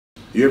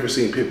You ever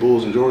seen pit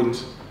bulls and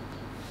Jordans?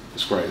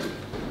 It's crazy.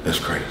 It's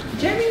crazy.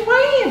 Jeremy,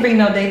 why you ain't bring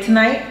no date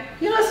tonight?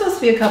 You know it's supposed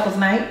to be a couple's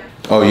night.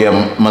 Oh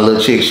yeah, my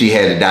little chick, she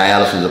had a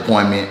dialysis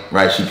appointment,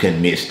 right? She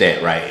couldn't miss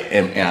that, right?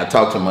 And I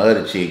talked to my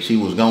other chick, she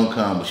was gonna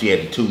come, but she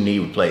had the 2 knee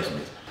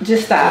replacements.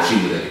 Just stop. So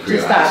she was at the crib.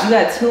 Just stop. You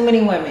got too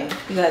many women.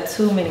 You got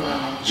too many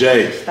women.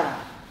 Jay. Just stop.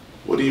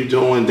 What are you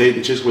doing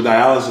dating chicks with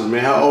dialysis,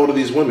 man? How old are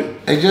these women?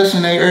 They just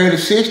in their early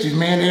 60s,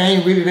 man. It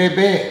ain't really that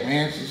bad,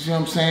 man. You know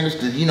what I'm saying? It's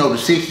the, you know, the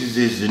 60s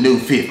is the new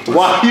 50s.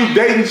 Why are you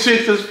dating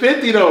chicks that's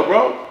 50 though,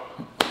 bro?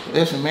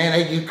 Listen,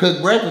 man, you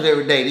cook breakfast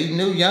every day. These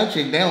new young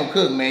chicks, they don't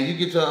cook, man. You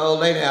get to an old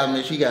lady house,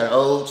 man, she got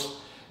oats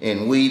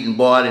and wheat and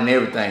barley and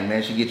everything,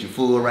 man. She get your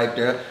food right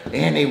there,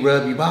 and they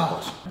rub your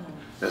balls.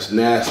 That's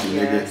nasty,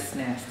 nigga. That's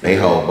nasty. They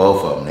hold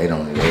both of them. They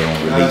don't release.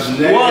 That's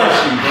nasty.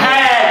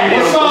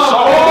 What's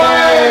up,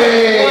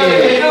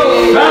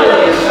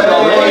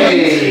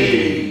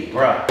 Hey!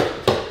 Bruh,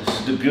 this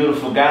is the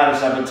beautiful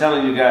goddess I've been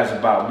telling you guys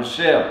about,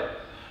 Michelle.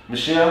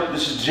 Michelle,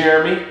 this is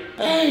Jeremy.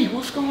 Hey,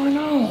 what's going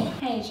on?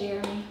 Hey,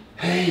 Jeremy.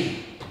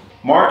 Hey.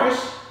 Marcus.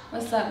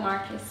 What's up,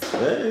 Marcus?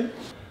 Hey.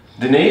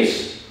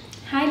 Denise.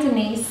 Hi,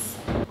 Denise.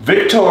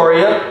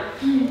 Victoria.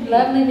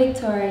 Lovely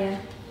Victoria.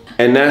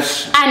 And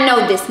that's... I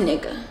know this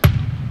nigga.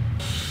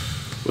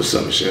 What's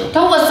up, Michelle?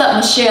 Don't what's up,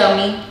 Michelle,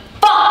 me.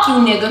 Fuck you,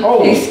 nigga.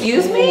 Oh.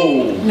 Excuse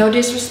me? No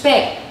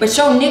disrespect, but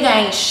your nigga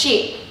ain't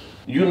shit.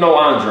 You know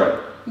Andre.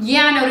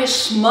 Yeah, I know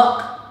this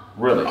schmuck.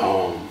 Really?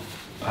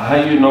 How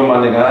you know my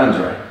nigga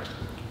Andre?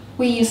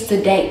 We used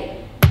to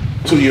date.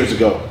 2 years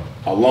ago.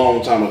 A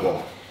long time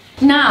ago.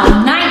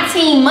 No,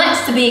 19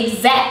 months to be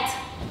exact.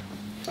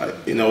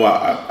 You know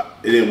what?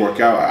 It didn't work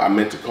out. I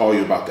meant to call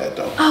you about that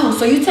though. Oh,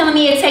 so you telling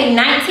me it take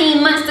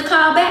 19 months to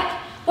call back?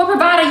 What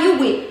provider you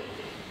with?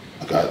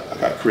 I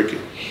got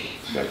cricket.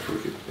 I got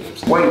cricket. You know what I'm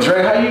saying? Wait,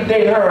 Dre, how you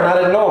date her and I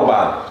didn't know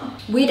about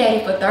it? We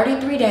dated for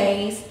 33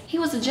 days. He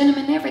was a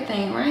gentleman and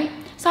everything, right?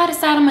 So I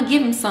decided I'm gonna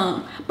give him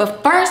some.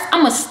 But first,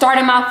 I'm gonna start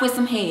him off with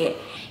some head.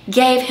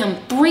 Gave him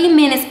 3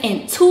 minutes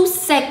and 2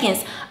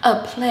 seconds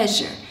of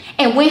pleasure.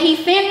 And when he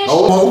finished...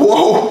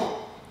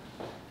 Whoa.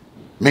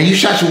 Man, you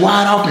shot your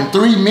wide off in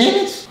 3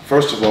 minutes?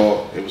 First of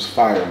all, it was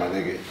fire, my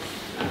nigga.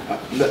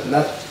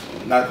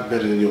 Not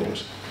better than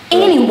yours.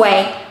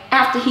 Anyway,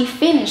 after he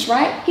finished,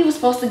 right? He was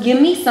supposed to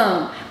give me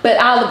some. But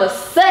all of a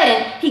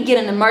sudden, he get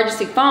an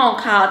emergency phone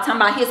call talking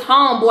about his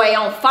homeboy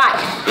on fire.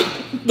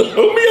 Put me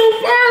on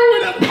fire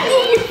with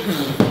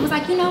that. He was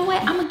like, you know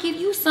what? I'm gonna give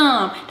you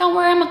some. Don't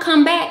worry, I'm gonna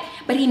come back.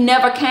 But he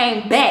never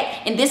came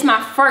back. And this is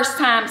my first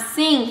time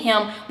seeing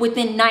him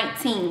within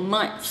 19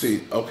 months.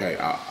 See, okay,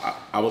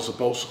 I was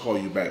supposed to call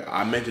you back.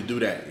 I meant to do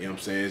that, you know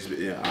what I'm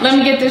saying? Let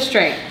me get this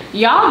straight.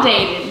 Y'all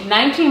dated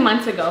 19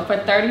 months ago for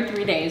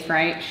 33 days,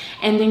 right?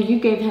 And then you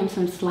gave him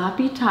some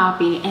sloppy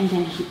toppy and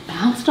then he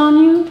bounced on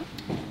you?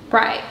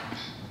 Right.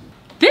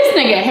 This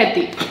nigga a head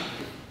thief.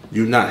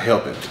 You're not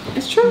helping.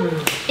 It's true.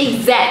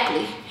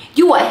 Exactly.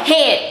 You a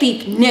head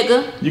thief,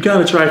 nigga. You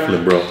kind of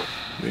trifling, bro.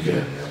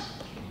 Nigga.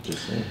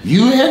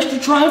 You extra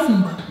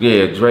trifling, bro.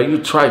 Yeah, Dre, you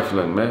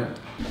trifling, man.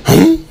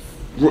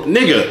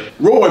 Nigga,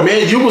 Roy,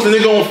 man, you was the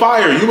nigga on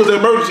fire. You was an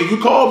emergency. You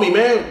called me,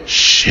 man.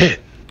 Shit.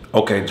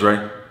 Okay,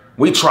 Dre,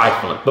 we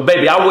trifling. But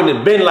baby, I wouldn't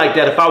have been like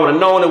that if I would have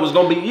known it was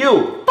gonna be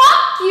you.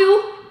 Fuck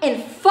you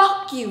and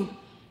fuck you.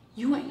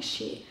 You ain't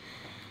shit.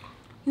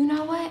 You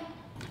know what?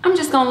 I'm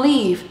just gonna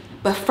leave.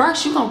 But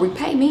first, you gonna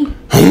repay me.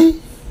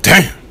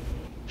 Damn.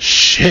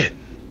 Shit.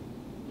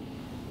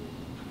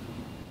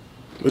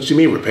 What you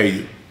mean repay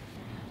you?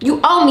 You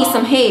owe me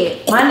some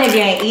head. My nigga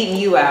ain't eating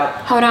you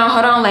out. Hold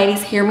on,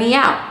 ladies. Hear me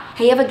out.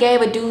 Have you ever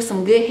gave a dude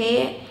some good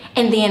head?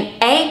 And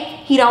then A,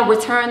 he don't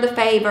return the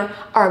favor,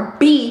 or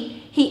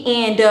B,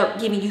 he end up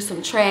giving you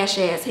some trash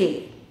ass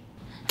head.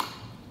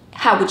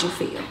 How would you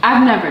feel?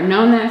 I've never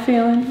known that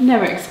feeling,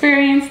 never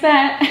experienced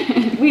that.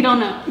 We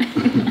don't know.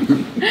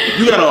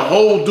 You got a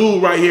whole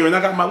dude right here and I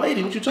got my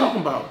lady. What you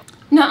talking about?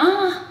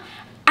 Nuh-uh.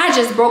 I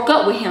just broke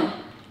up with him.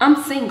 I'm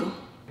single.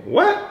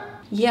 What?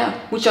 Yeah,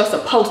 with your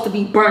supposed to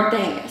be burnt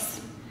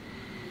ass.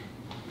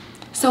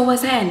 So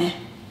what's happening?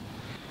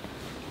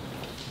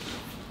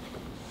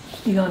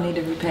 You gonna need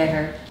to repay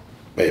her.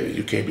 Baby,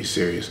 you can't be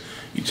serious.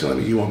 You telling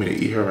me you want me to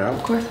eat her out?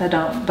 Of course I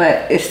don't,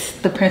 but it's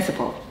the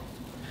principle.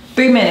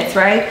 3 minutes,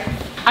 right?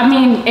 I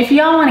mean, if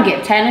y'all want to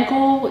get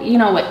technical, you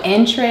know, with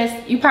interest,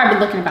 you're probably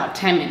looking about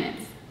 10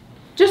 minutes.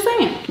 Just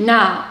saying.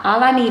 Nah,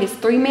 all I need is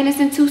 3 minutes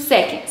and 2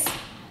 seconds.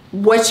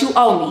 What you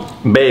owe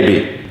me?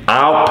 Baby,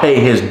 I'll pay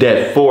his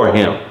debt for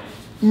him.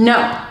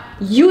 No,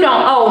 you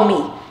don't owe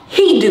me.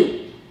 He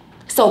do.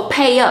 So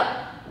pay up.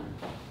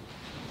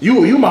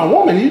 You my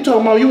woman. You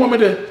talking about you want me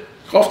to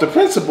off the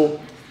principle?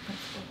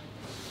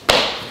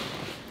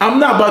 I'm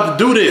not about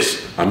to do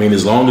this. I mean,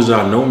 as long as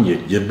I've known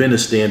you, you've been a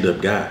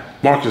stand-up guy.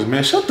 Marcus,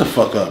 man, shut the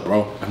fuck up,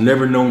 bro. I've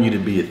never known you to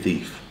be a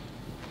thief.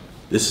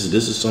 This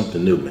is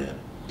something new, man.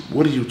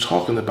 What are you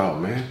talking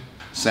about, man?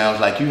 Sounds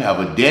like you have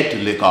a debt to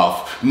lick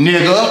off,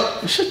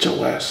 nigga. Shut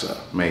your ass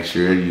up. Make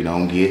sure you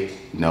don't get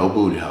no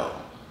booty hole.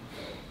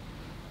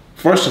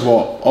 First of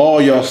all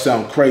y'all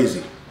sound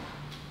crazy.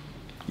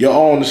 Y'all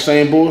all on the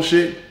same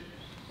bullshit?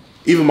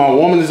 Even my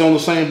woman is on the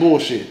same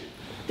bullshit.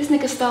 This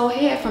nigga stole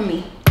hair from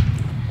me,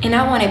 and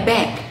I want it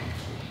back.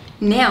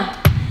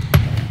 Now.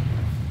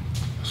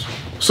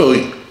 So,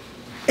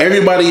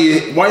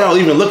 everybody, why y'all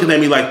even looking at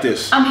me like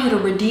this? I'm here to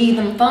redeem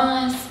them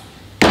funds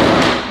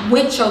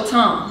with your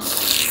tongue.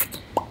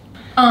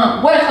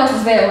 Where the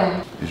closest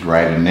bedroom? It's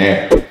right in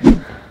there.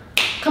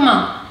 Come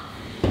on.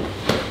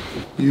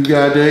 You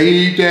got to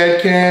eat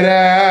that cat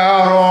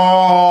out.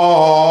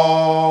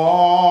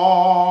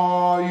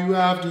 Oh, you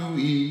have to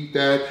eat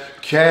that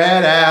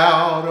cat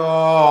out.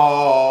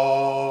 Oh,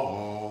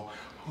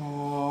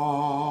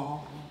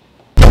 oh.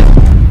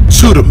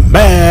 To the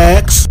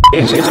max. I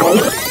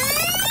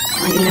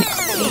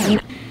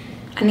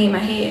need my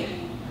head,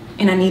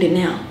 and I need it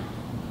now.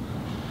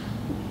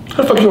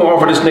 How the fuck you gonna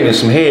offer this nigga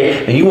some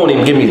head and you won't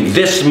even give me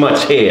this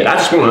much head? I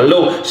just want a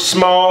little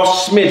small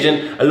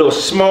smidgen, a little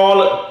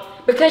smaller.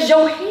 Because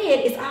your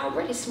head is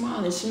already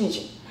small and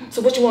smidgen.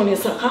 So what you want me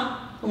to suck, huh?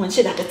 I want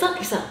shit I can suck,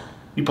 you suck.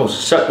 You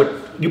supposed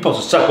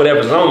to suck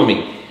whatever's on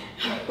me.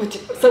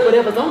 Suck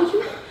whatever's on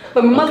you?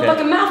 But my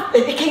motherfucking mouth,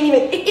 it can't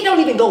even, it don't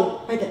even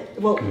go right there.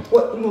 What you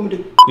want me to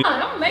do?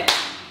 Don't make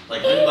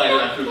Like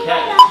through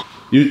cat.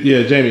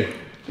 Yeah, Jamie.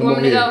 You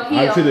want me to go I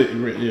here? see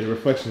the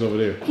reflections over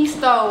there. He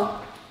stole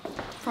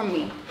from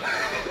me.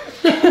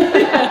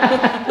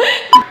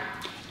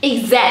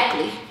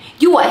 Exactly.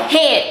 You a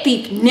head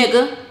thief,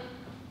 nigga.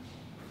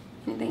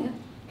 Anything else?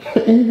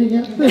 Anything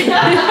else? You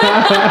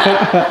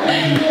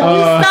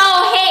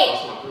stole head.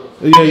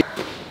 Yeah.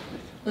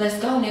 Let's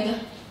go, nigga.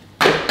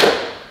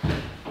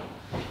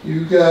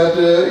 You got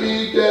to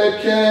eat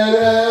that cat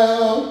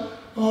out.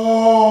 Oh,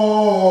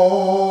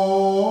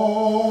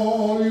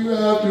 you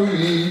have to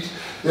eat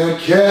that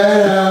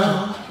cat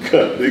out.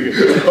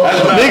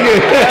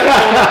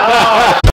 Nigga.